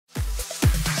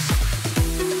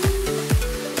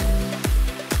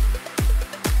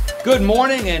Good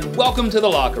morning and welcome to the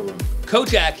locker room.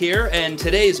 Coach Ack here, and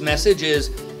today's message is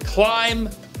climb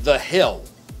the hill.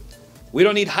 We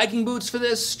don't need hiking boots for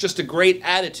this, just a great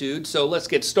attitude, so let's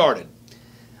get started.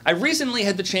 I recently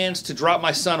had the chance to drop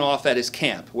my son off at his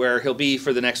camp, where he'll be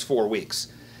for the next 4 weeks.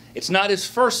 It's not his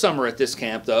first summer at this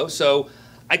camp though, so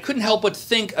I couldn't help but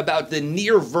think about the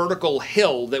near vertical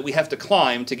hill that we have to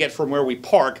climb to get from where we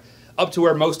park up to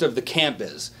where most of the camp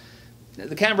is.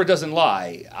 The camera doesn't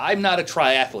lie. I'm not a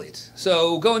triathlete,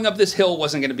 so going up this hill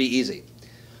wasn't going to be easy.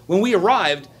 When we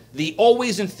arrived, the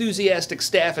always enthusiastic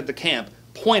staff at the camp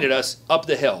pointed us up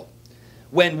the hill.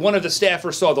 When one of the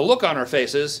staffers saw the look on our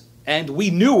faces, and we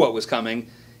knew what was coming,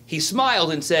 he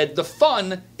smiled and said, "The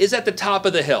fun is at the top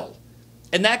of the hill."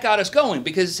 And that got us going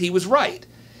because he was right.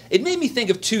 It made me think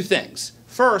of two things.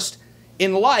 First,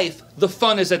 in life, the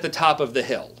fun is at the top of the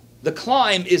hill. The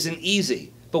climb isn't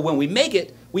easy, but when we make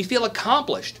it, we feel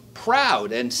accomplished,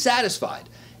 proud, and satisfied.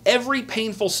 Every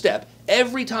painful step,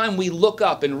 every time we look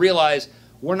up and realize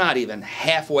we're not even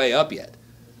halfway up yet,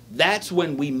 that's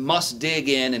when we must dig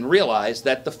in and realize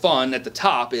that the fun at the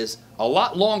top is a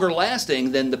lot longer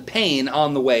lasting than the pain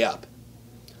on the way up.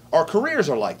 Our careers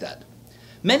are like that.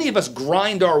 Many of us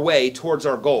grind our way towards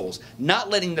our goals, not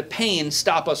letting the pain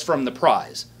stop us from the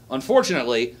prize.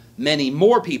 Unfortunately, many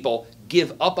more people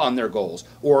give up on their goals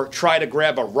or try to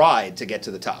grab a ride to get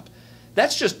to the top.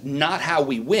 That's just not how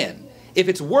we win. If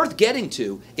it's worth getting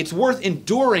to, it's worth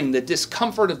enduring the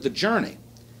discomfort of the journey.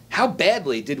 How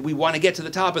badly did we want to get to the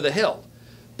top of the hill?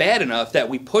 Bad enough that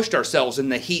we pushed ourselves in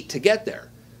the heat to get there.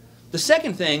 The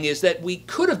second thing is that we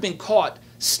could have been caught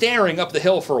staring up the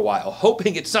hill for a while,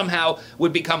 hoping it somehow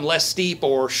would become less steep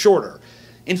or shorter.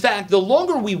 In fact, the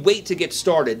longer we wait to get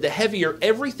started, the heavier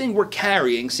everything we're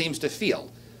carrying seems to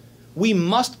feel. We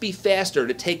must be faster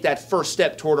to take that first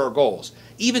step toward our goals,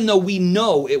 even though we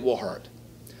know it will hurt.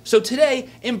 So today,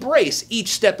 embrace each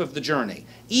step of the journey,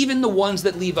 even the ones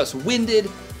that leave us winded,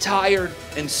 tired,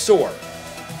 and sore.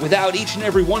 Without each and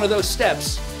every one of those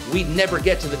steps, we'd never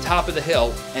get to the top of the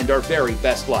hill and our very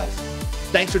best life.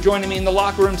 Thanks for joining me in the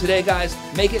locker room today, guys.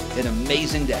 Make it an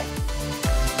amazing day.